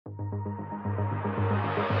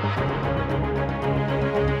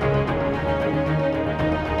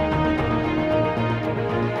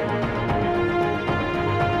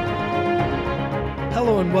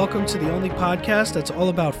and welcome to the only podcast that's all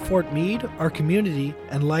about Fort Meade, our community,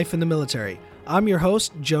 and life in the military. I'm your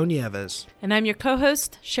host, Joe Nieves. And I'm your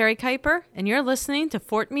co-host, Sherry Kuiper, and you're listening to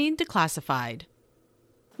Fort Meade Declassified.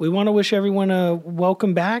 We want to wish everyone a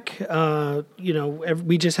welcome back.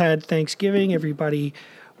 We just had Thanksgiving. Everybody,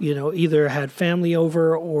 either had family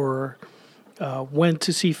over or went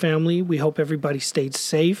to see family. We hope everybody stayed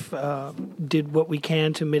safe, did what we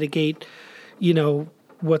can to mitigate,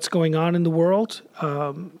 what's going on in the world.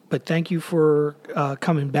 But thank you for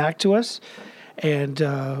coming back to us. And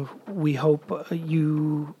we hope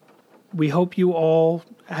you all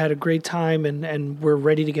had a great time and we're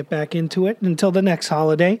ready to get back into it until the next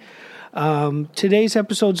holiday. Today's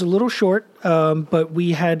episode's a little short, but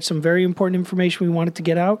we had some very important information we wanted to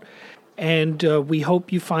get out, and we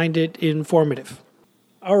hope you find it informative.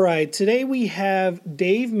 All right, today we have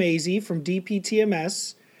Dave Mazi from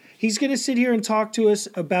DPTMS. He's going to sit here and talk to us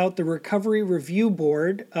about the Recovery Review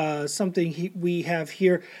Board, something we have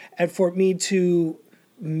here at Fort Meade to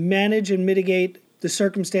manage and mitigate the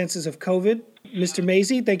circumstances of COVID. Mr.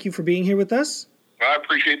 Mazi, thank you for being here with us. I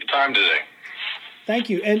appreciate the time today.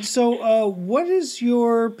 Thank you. And so what is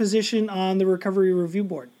your position on the Recovery Review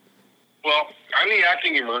Board? Well, I'm the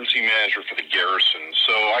acting emergency manager for the garrison,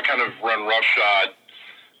 so I kind of run roughshod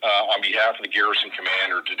on behalf of the garrison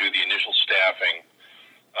commander to do the initial staffing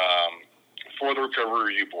for the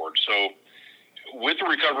Recovery Review Board. So with the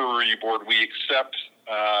Recovery Review Board, we accept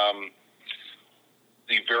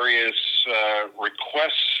the various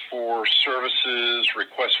requests for services,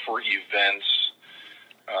 requests for events,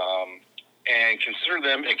 and consider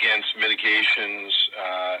them against mitigations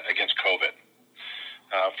against COVID.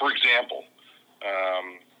 For example,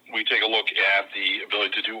 we take a look at the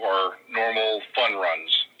ability to do our normal fun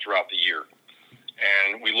runs throughout the year.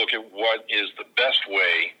 And we look at what is the best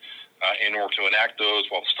way in order to enact those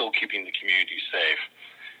while still keeping the community safe.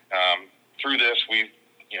 Through this, we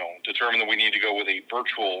determined that we need to go with a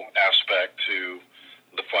virtual aspect to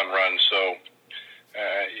the fun run. So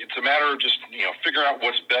it's a matter of just figuring out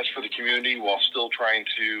what's best for the community while still trying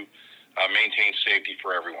to maintain safety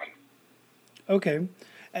for everyone. Okay.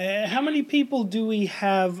 How many people do we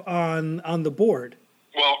have on the board?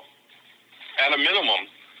 Well, at a minimum,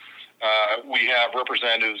 we have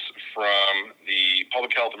representatives from the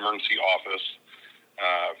Public Health Emergency Office,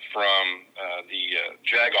 from the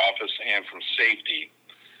JAG office, and from safety.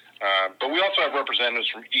 But we also have representatives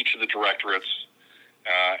from each of the directorates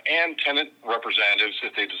and tenant representatives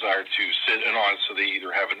if they desire to sit in on it, so they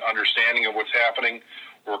either have an understanding of what's happening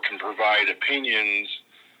or can provide opinions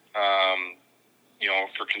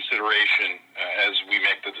for consideration as we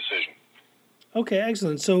make the decision. Okay,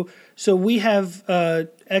 excellent. So we have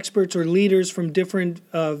experts or leaders from different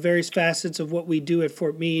various facets of what we do at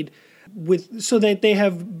Fort Meade, so that they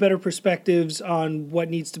have better perspectives on what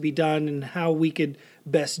needs to be done and how we could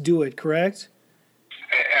best do it, correct?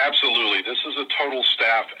 Absolutely. This is a total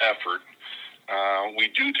staff effort. We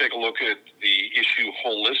do take a look at the issue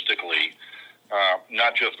holistically,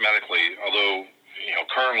 not just medically, although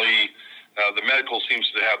currently the medical seems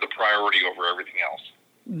to have the priority over everything else.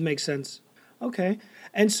 Makes sense. Okay.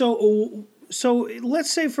 And so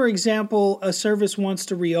let's say, for example, a service wants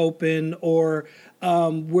to reopen, or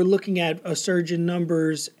we're looking at a surge in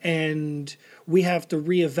numbers and we have to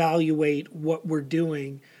reevaluate what we're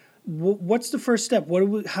doing. What's the first step?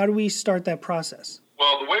 How do we start that process?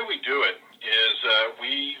 Well, the way we do it is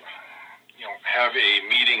we have a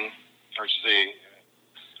meeting, or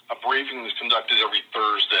a briefing that's conducted every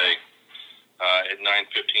Thursday at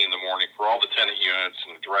 9:15 in the morning for all the tenant units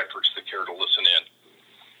and the directorates that care to listen in.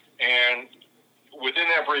 And within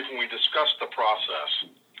that briefing, we discuss the process.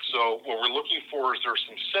 So what we're looking for is there's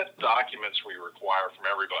some set documents we require from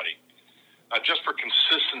everybody, just for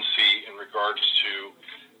consistency in regards to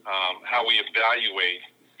how we evaluate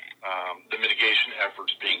the mitigation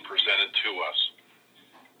efforts being presented to us.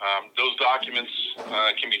 Those documents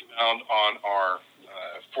can be found on our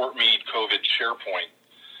Fort Meade COVID SharePoint.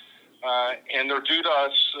 And they're due to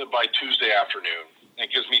us by Tuesday afternoon. It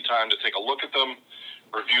gives me time to take a look at them,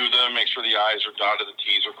 review them, make sure the I's are dotted, the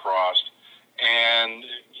T's are crossed, and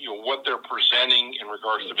what they're presenting in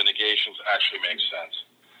regards to mitigations actually makes sense.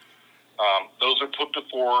 Those are put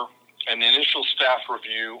before an initial staff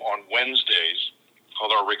review on Wednesdays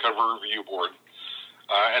called our Recovery Review Board.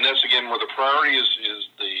 And that's, again, where the priority is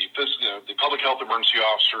the Public Health Emergency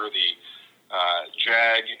Officer, the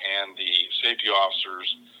JAG, and the safety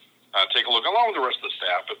officers take a look, along with the rest of the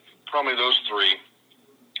staff, but probably those three.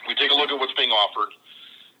 We take a look at what's being offered,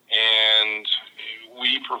 and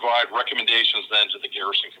we provide recommendations then to the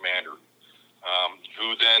garrison commander,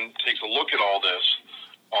 who then takes a look at all this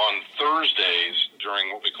on Thursdays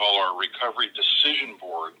during what we call our Recovery Decision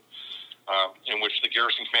Board, in which the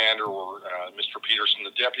garrison commander or Mr. Peterson,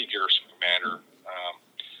 the deputy garrison commander,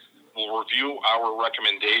 will review our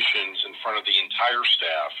recommendations in front of the entire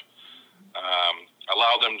staff,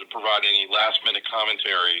 allow them to provide any last-minute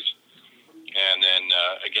commentaries, and then,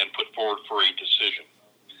 again, put forward for a decision.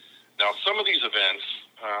 Now, some of these events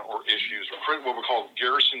or issues are what we call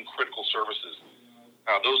garrison critical services.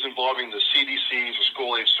 Those involving the CDCs, the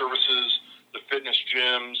school-age services, the fitness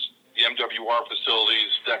gyms, the MWR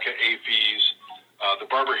facilities, DECA AFEs, the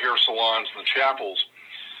barber hair salons, and the chapels.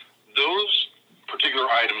 Those particular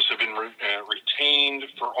items have been retained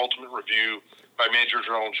for ultimate review by Major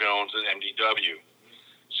General Jones at MDW.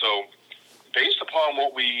 So, based upon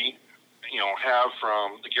what we have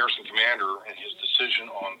from the garrison commander and his decision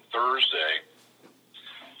on Thursday,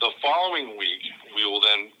 the following week we will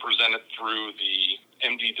then present it through the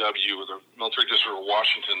MDW, or the Military District of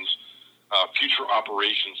Washington's Future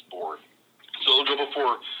Operations Board. So it'll go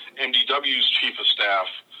before MDW's Chief of Staff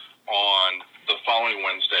on the following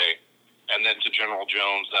Wednesday, and then to General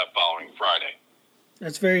Jones that following Friday.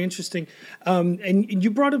 That's very interesting. And you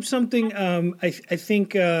brought up something I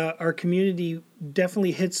think our community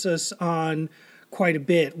definitely hits us on quite a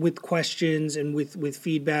bit with questions and with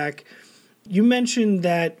feedback. You mentioned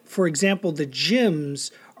that, for example, the gyms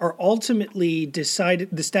are ultimately decided,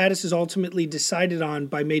 the status is ultimately decided on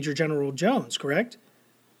by Major General Jones, correct?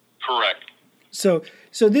 Correct. So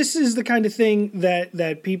this is the kind of thing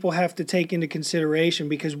that people have to take into consideration,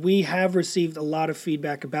 because we have received a lot of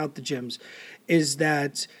feedback about the gyms, is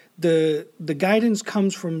that the guidance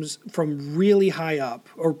comes from really high up,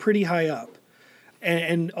 or pretty high up,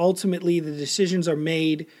 and ultimately the decisions are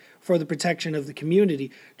made for the protection of the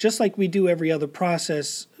community, just like we do every other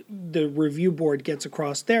process the review board gets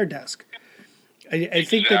across their desk. I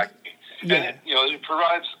think that, yeah. And, it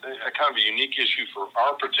provides a kind of a unique issue for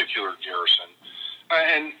our particular garrison,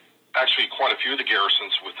 and actually quite a few of the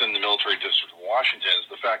garrisons within the Military District of Washington, is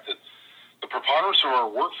the fact that the preponderance of our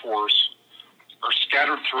workforce are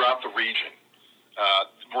scattered throughout the region.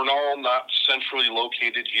 We're all not centrally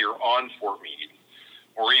located here on Fort Meade,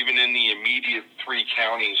 or even in the immediate 3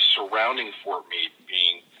 counties surrounding Fort Meade,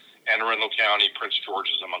 being Anne Arundel County, Prince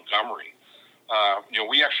George's, and Montgomery.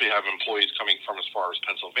 We actually have employees coming from as far as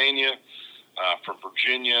Pennsylvania, from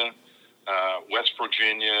Virginia, West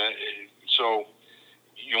Virginia. So,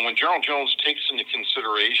 when General Jones takes into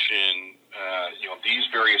consideration, these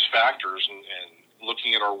various factors and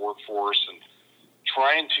looking at our workforce and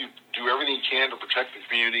trying to do everything he can to protect the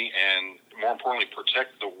community and, more importantly,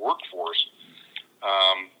 protect the workforce,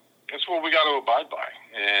 that's what we got to abide by.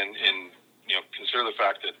 And consider the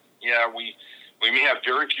fact that, we may have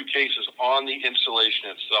very few cases on the installation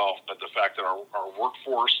itself, but the fact that our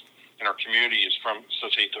workforce and our community is from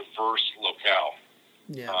such a diverse locale.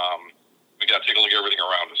 Yeah. We got to take a look at everything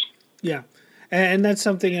around us. Yeah. And that's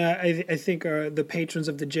something I think the patrons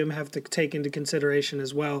of the gym have to take into consideration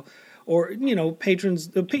as well. Or, patrons,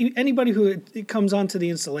 anybody who comes onto the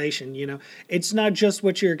installation, it's not just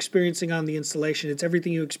what you're experiencing on the installation. It's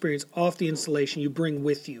everything you experience off the installation you bring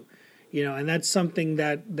with you, and that's something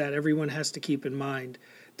that everyone has to keep in mind.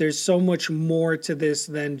 There's so much more to this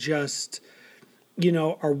than just,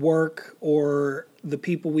 our work or the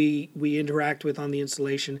people we interact with on the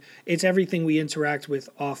installation. It's everything we interact with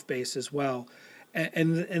off base as well.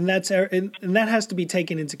 And that has to be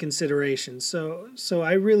taken into consideration. So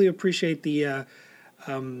I really appreciate the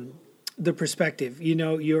perspective.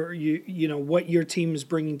 What your team is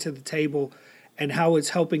bringing to the table, and how it's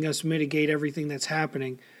helping us mitigate everything that's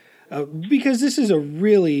happening. Because this is a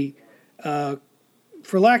really,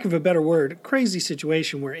 for lack of a better word, crazy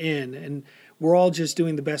situation we're in, and we're all just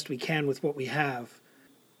doing the best we can with what we have.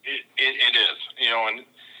 It is, and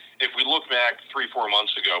if we look back 3-4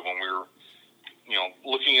 months ago when we were,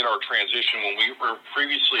 looking at our transition when we were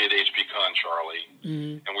previously at HPCon Charlie,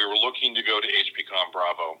 and we were looking to go to HPCon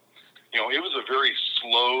Bravo, it was a very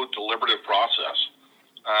slow, deliberative process.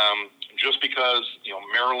 Just because,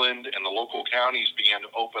 Maryland and the local counties began to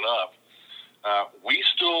open up, we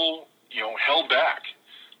still, held back.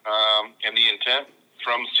 And the intent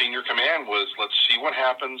from senior command was, let's see what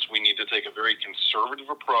happens. We need to take a very conservative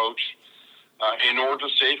approach in order to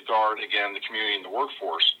safeguard, again, the community and the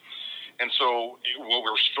workforce. And so what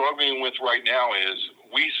we're struggling with right now is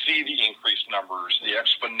we see the increased numbers, the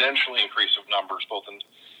exponential increase of numbers, both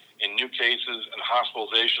in new cases and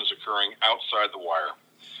hospitalizations occurring outside the wire.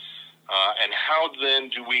 And how then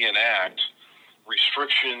do we enact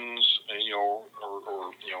restrictions, or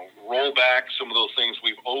roll back some of those things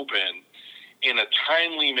we've opened in a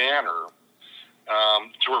timely manner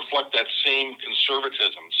to reflect that same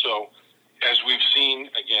conservatism? So as we've seen,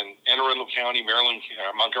 again, Anne Arundel County, Maryland,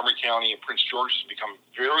 Montgomery County, and Prince George has become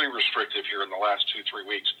very restrictive here in the last 2-3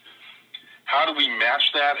 weeks. How do we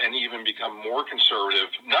match that and even become more conservative,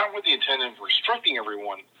 not with the intent of restricting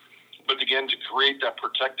everyone, but again, to create that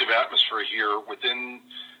protective atmosphere here within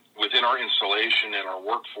our installation and our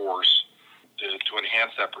workforce to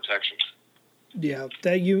enhance that protection? Yeah,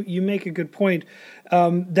 that you make a good point.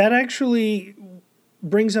 That actually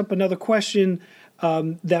brings up another question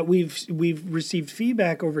that we've received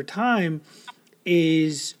feedback over time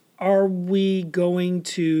is, are we going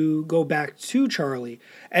to go back to Charlie?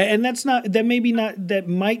 And that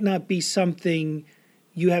might not be something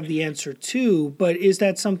you have the answer to, but is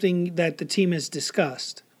that something that the team has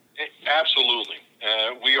discussed? Absolutely.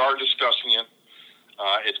 We are discussing it.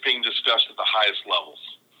 It's being discussed at the highest levels.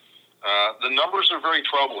 The numbers are very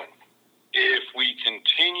troubling. If we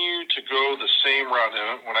continue to go the same route,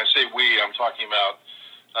 and when I say we, I'm talking about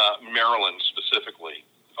Maryland specifically,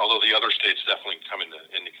 although the other states definitely come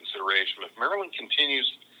into consideration. If Maryland continues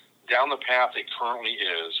down the path it currently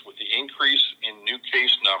is, with the increase in new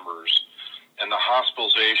case numbers and the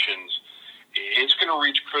hospitalizations, it's going to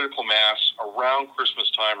reach critical mass around Christmas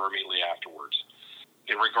time or immediately afterwards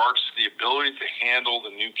in regards to the ability to handle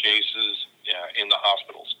the new cases in the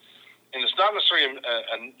hospitals. And it's not necessarily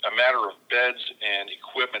a matter of beds and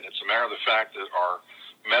equipment. It's a matter of the fact that our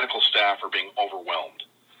medical staff are being overwhelmed.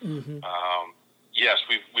 Mm-hmm. Yes,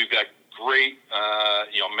 we've got great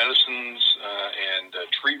medicines and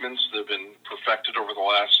treatments that have been perfected over the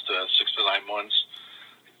last 6 to 9 months.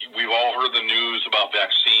 We've all heard the news about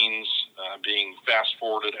vaccines being fast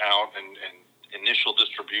forwarded out and initial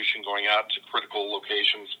distribution going out to critical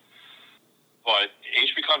locations. But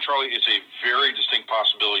HB Contrali is a very distinct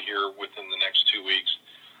possibility here within the next 2 weeks.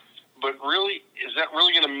 But really, is that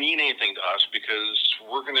really going to mean anything to us? Because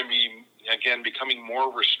we're going to be, again, becoming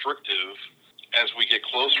more restrictive as we get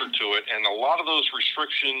closer to it. And a lot of those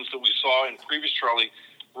restrictions that we saw in previous Charlie,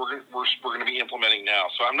 we're going to be implementing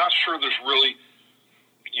now. So I'm not sure there's really,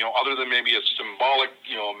 other than maybe a symbolic,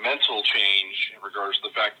 mental change in regards to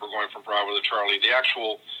the fact we're going from Bravo to Charlie, the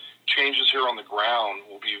actual changes here on the ground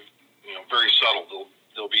will be very subtle.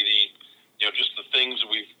 They'll be just the things that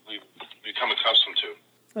we've become accustomed to.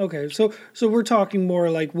 Okay, so we're talking more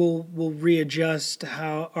like we'll readjust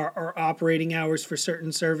how our operating hours for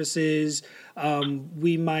certain services.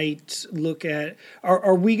 We might look at,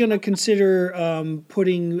 are we going to consider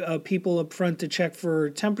putting people up front to check for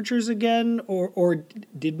temperatures again, or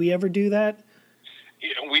did we ever do that?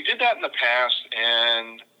 We did that in the past,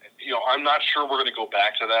 and I'm not sure we're going to go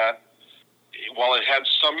back to that. While it had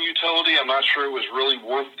some utility, I'm not sure it was really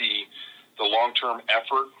worth the long-term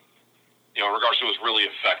effort. In regards to it was really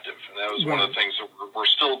effective. And that was one of the things that we're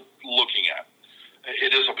still looking at.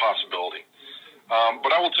 It is a possibility.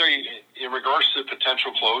 But I will tell you, in regards to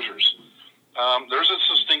potential closures, there's a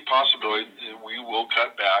distinct possibility that we will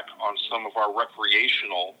cut back on some of our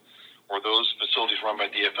recreational or those facilities run by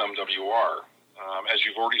DFMWR. As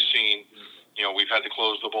you've already seen, we've had to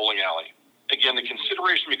close the bowling alley. Again, the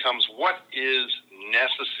consideration becomes what is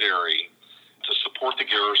necessary to support the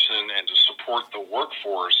garrison and to support the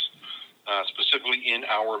workforce, specifically in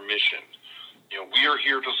our mission. We are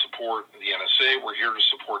here to support the NSA. We're here to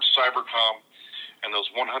support Cybercom and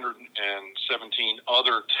those 117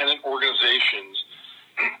 other tenant organizations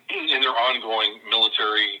in their ongoing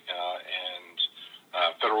military and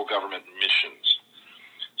federal government missions.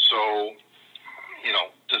 So,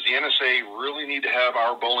 does the NSA really need to have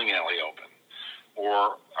our bowling alley open,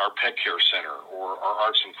 or our pet care center, or our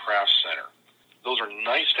arts and crafts center? Those are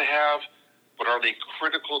nice to have, but are they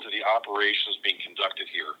critical to the operations being conducted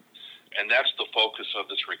here? And that's the focus of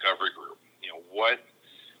this recovery group.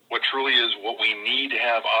 What truly is what we need to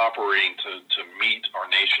have operating to meet our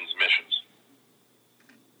nation's missions.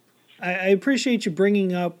 I appreciate you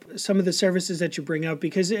bringing up some of the services that you bring up,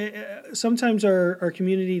 because sometimes our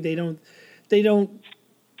community, they're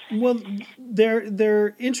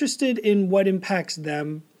interested in what impacts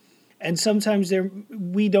them, and sometimes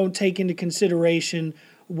we don't take into consideration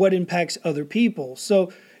what impacts other people.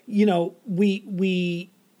 So,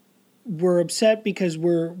 we're upset because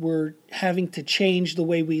we're having to change the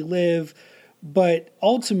way we live, but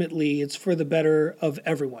ultimately it's for the better of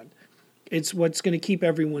everyone. It's what's going to keep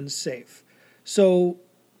everyone safe. So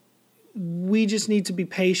we just need to be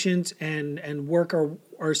patient and work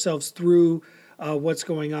ourselves through what's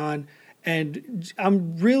going on. And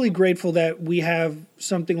I'm really grateful that we have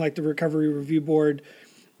something like the Recovery Review Board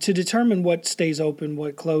to determine what stays open,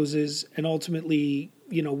 what closes, and ultimately,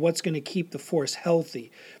 what's going to keep the force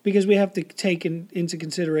healthy. Because we have to take into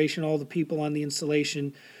consideration all the people on the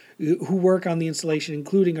installation who work on the installation,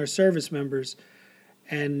 including our service members.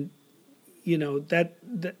 And,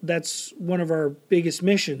 that's one of our biggest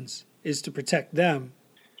missions, is to protect them.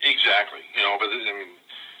 Exactly. But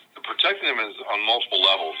the protecting them is on multiple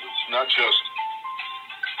levels. It's not just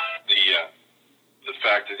the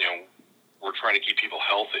fact that, we're trying to keep people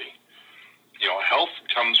healthy. Health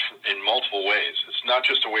comes in multiple ways. It's not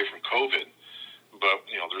just away from COVID, but,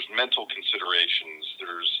 there's mental considerations.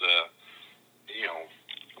 There's,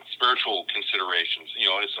 spiritual considerations.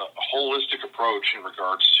 It's a holistic approach in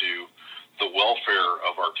regards to the welfare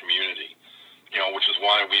of our community, which is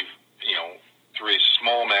why we've, through a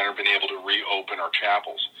small manner, been able to reopen our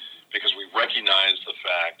chapels, because we recognize the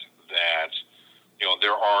fact that,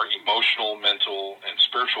 there are emotional, mental, and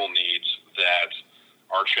spiritual needs that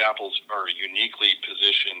our chapels are uniquely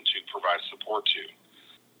positioned to provide support to.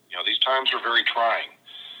 These times are very trying.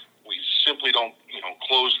 We simply don't,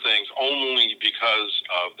 close things only because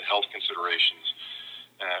of the health considerations.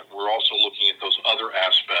 We're also looking at those other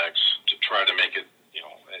aspects to try to make it,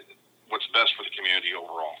 what's best for the community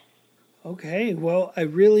overall. Okay, well, I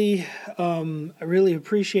really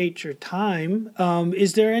appreciate your time.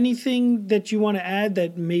 Is there anything that you want to add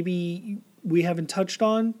that maybe we haven't touched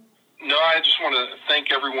on? No, I just want to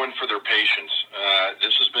thank everyone for their patience.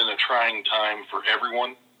 This has been a trying time for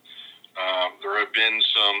everyone. There have been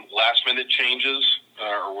some last-minute changes,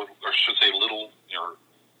 or should say little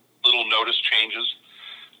notice changes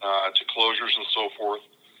to closures and so forth.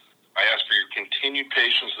 I ask for your continued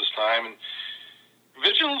patience this time. And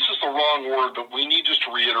vigilance is the wrong word, but we need just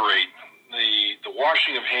to reiterate the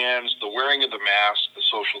washing of hands, the wearing of the mask, the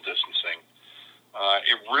social distancing.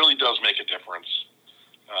 It really does make a difference.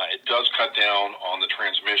 It does cut down on the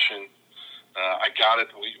transmission. I got it.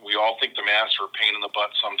 We all think the masks are a pain in the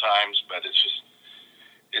butt sometimes, but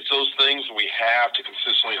it's those things we have to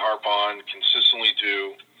consistently harp on, consistently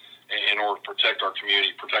do in order to protect our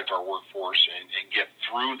community, protect our workforce, and get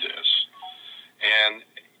through this. And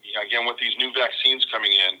again, with these new vaccines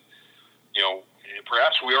coming in,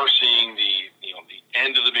 perhaps we are seeing the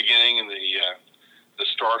end of the beginning and the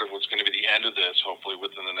start of what's going to be the end of this, hopefully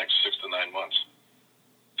within the next 6 to 9 months.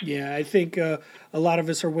 Yeah, I think a lot of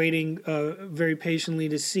us are waiting very patiently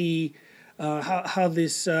to see how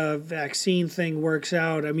this vaccine thing works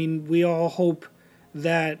out. I mean, we all hope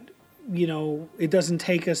that, it doesn't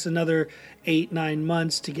take us another 8-9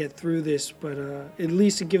 months to get through this, but at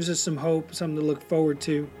least it gives us some hope, something to look forward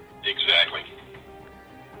to. Exactly.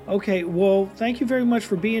 Okay, well, thank you very much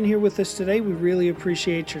for being here with us today. We really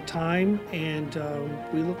appreciate your time, and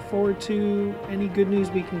we look forward to any good news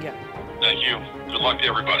we can get. Thank you. Good luck to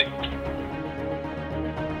everybody.